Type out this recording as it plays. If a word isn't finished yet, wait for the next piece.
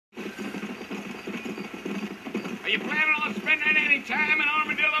you planning on spending any time in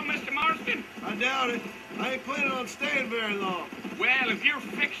Armadillo, Mr. Marston? I doubt it. I ain't planning on staying very long. Well, if you're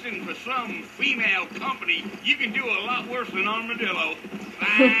fixing for some female company, you can do a lot worse than Armadillo.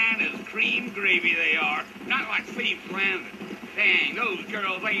 Fine as cream gravy they are. Not like Steve Flanders. Dang, those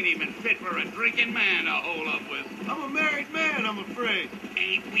girls ain't even fit for a drinking man to hole up with. I'm a married man, I'm afraid.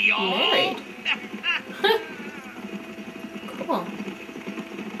 Ain't we all? Married? Cool.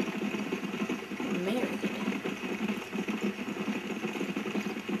 Married.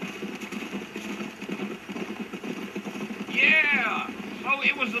 Yeah. So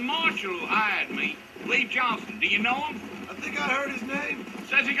it was the marshal who hired me. Lee Johnson. Do you know him? I think I heard his name.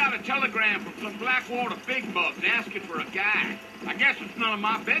 Says he got a telegram from some Blackwater big bugs asking for a guy. I guess it's none of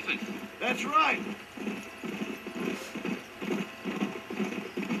my business. That's right.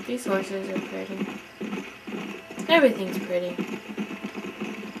 These horses are pretty. Everything's pretty.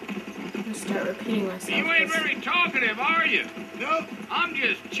 I'm gonna start repeating myself. You ain't very talkative, are you? Nope. I'm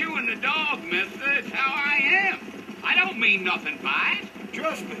just chewing the dog, mister. It's how I am. I don't mean nothing by it.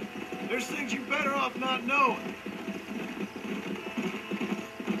 Trust me. There's things you're better off not knowing.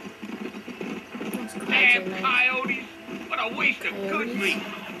 Damn coyotes. What a waste of good meat.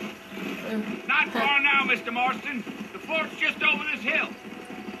 Not far now, Mr. Marston. The fort's just over this hill.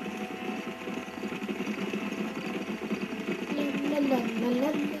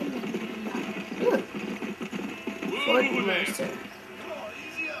 Fort Mercer.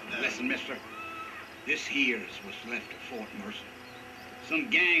 Listen, mister. This here is what's left of Fort Mercer. Some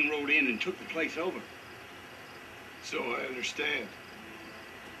gang rode in and took the place over. So I understand.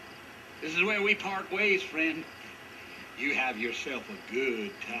 This is where we part ways, friend. You have yourself a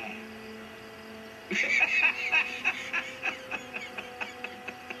good time.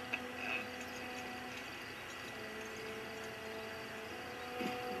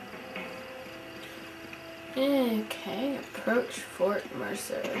 Okay, approach Fort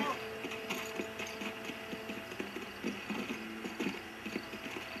Mercer.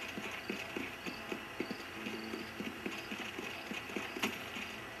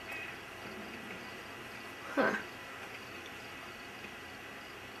 Huh.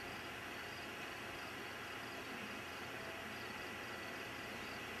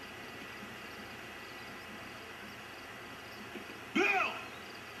 Bill!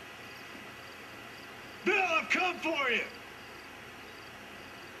 Bill, I've come for you!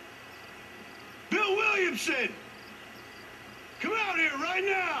 Bill Williamson! Come out here right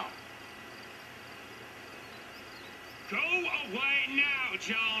now! Go away now,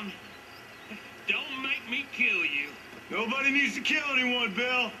 John. Don't make me kill you. Nobody needs to kill anyone,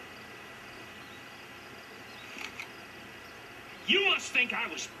 Bill. You must think I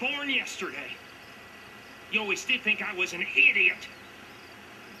was born yesterday. You always did think I was an idiot.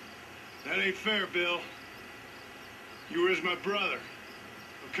 That ain't fair, Bill. You were as my brother.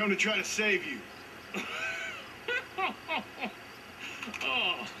 I've come to try to save you.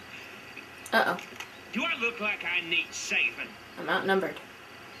 Oh, Uh-oh. do I look like I need saving? I'm outnumbered.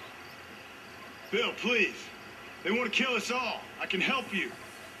 Bill, please. They want to kill us all. I can help you.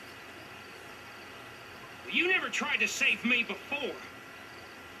 You never tried to save me before.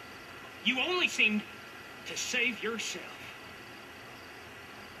 You only seemed to save yourself.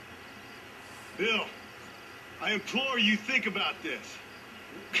 Bill, I implore you think about this.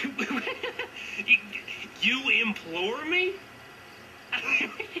 You implore me?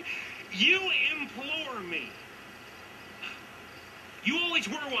 You implore me. You always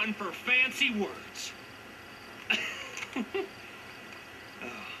were one for fancy words.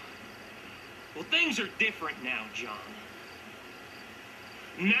 Well, things are different now, John.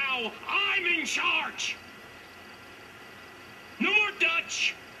 Now I'm in charge. No more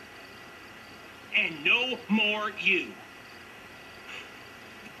Dutch. And no more you.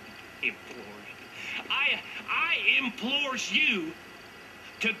 Implore. I implores you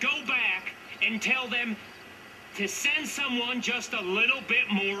to go back and tell them to send someone just a little bit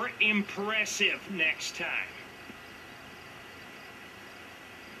more impressive next time.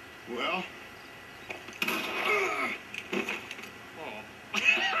 Well?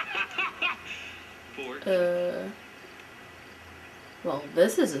 Fort. Well,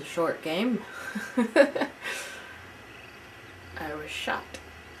 this is a short game. I was shot.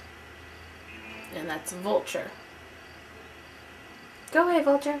 And that's a vulture. Go away,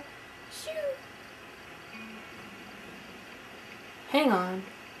 vulture. Shoo. Hang on.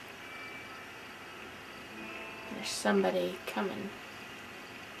 There's somebody coming.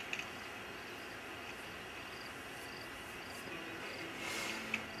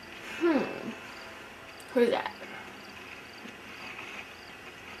 Who's that?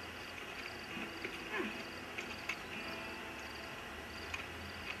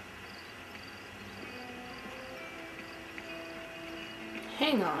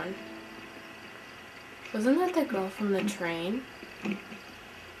 hang on. Wasn't that the girl from the train?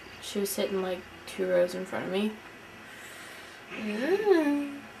 She was sitting like 2 rows in front of me. Yeah.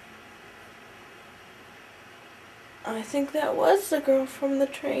 I think that was the girl from the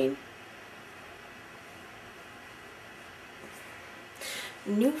train.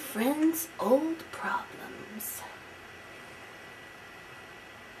 New friends, old problems.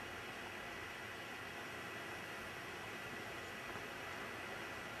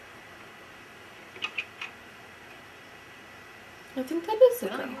 I think that is the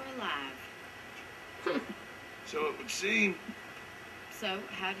Well, girl. you're alive. So it would seem. So,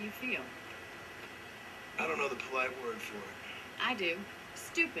 how do you feel? I don't know the polite word for it. I do.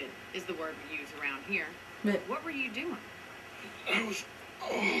 Stupid is the word we use around here. But What were you doing? I was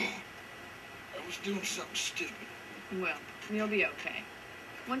doing something stupid. Well, you'll be okay.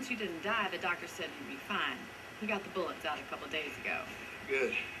 Once you didn't die, the doctor said you'd be fine. He got the bullets out a couple days ago.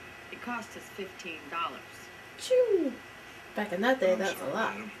 Good. It cost us $15. choo. Back in that day, I'm that's sorry, a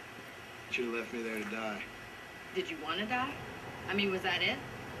lot. madam. Should have left me there to die. Did you want to die? I mean, was that it?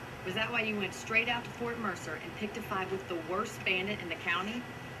 Was that why you went straight out to Fort Mercer and picked a fight with the worst bandit in the county?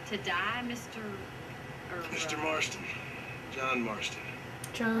 To die, Mr. Mr. Marston. John Marston.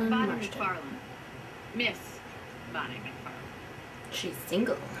 John Bonnie Marston. McFarland. Miss Bonnie McFarland. She's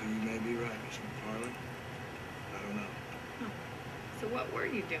single. And you may be right, Miss McFarland. I don't know. So what were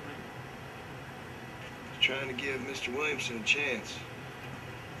you doing? Trying to give Mr. Williamson a chance.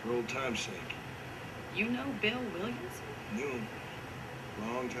 For old time's sake. You know Bill Williamson? Knew him.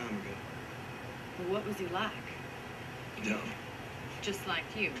 Long time ago. What was he like? Dumb. Just like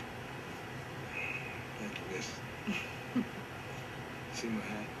you. Thank you, miss. See my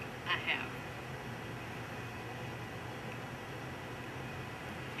hat? I have.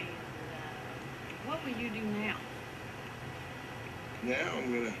 And, what will you do now? Now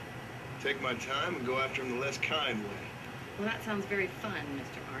I'm gonna take my time and go after him the less kind way. Well, that sounds very fun,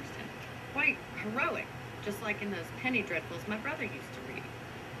 Mr. Marston. Quite heroic, just like in those penny dreadfuls my brother used to read.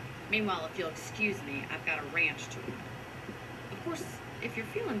 Meanwhile, if you'll excuse me, I've got a ranch to run. Of course, if you're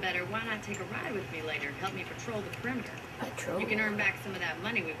feeling better, why not take a ride with me later and help me patrol the perimeter? Patrol. You can earn back some of that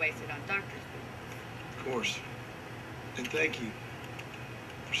money we wasted on doctor's bills. Of course. And thank you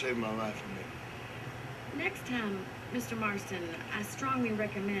for saving my life on me. Next time, Mr. Marston, I strongly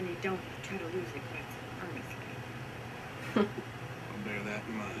recommend you don't try to lose it quite so earnestly. I'll bear that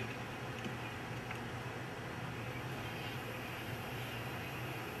in mind.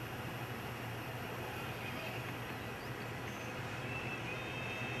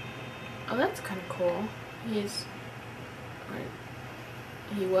 Oh, that's kind of cool. He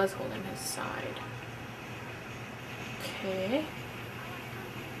was holding his side. Okay.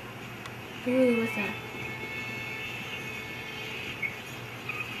 Ooh, what's that?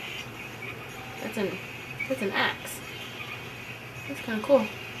 That's an axe. That's kind of cool.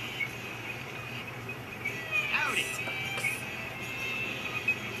 Howdy.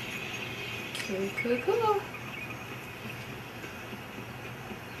 Cool.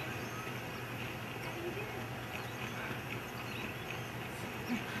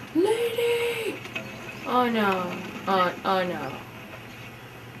 Lady! Oh no. Oh no.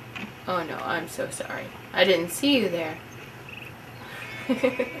 Oh no, I'm so sorry. I didn't see you there. Let's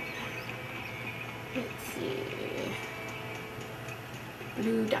see.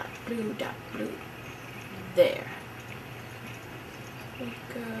 Blue dot, blue. There. We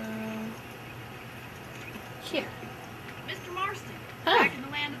go. Here. Mr. Marston, Ah. back in the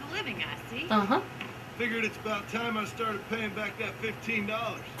land of the living, I see. Uh-huh. Figured it's about time I started paying back that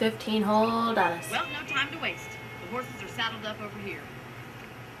 $15. 15 whole dollars. Well, no time to waste. The horses are saddled up over here.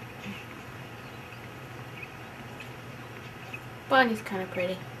 Bonnie's kind of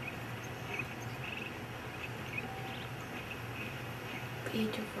pretty.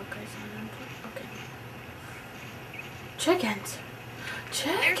 Beautiful cousin. Okay. Chickens. There's the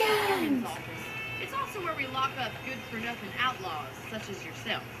foreman's Chickens. office. It's also where we lock up good-for-nothing outlaws, such as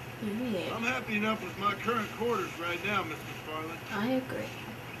yourself. Yeah, I'm happy enough with my current quarters right now, Miss McFarland. I agree.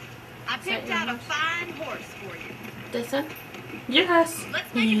 I that picked your out a horse? fine horse for you. This one? Yes.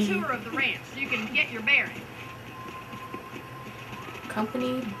 Let's make a tour of the ranch so you can get your bearings.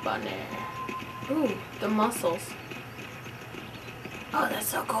 Company bunny. Ooh, the muscles. Oh, that's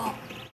so cool.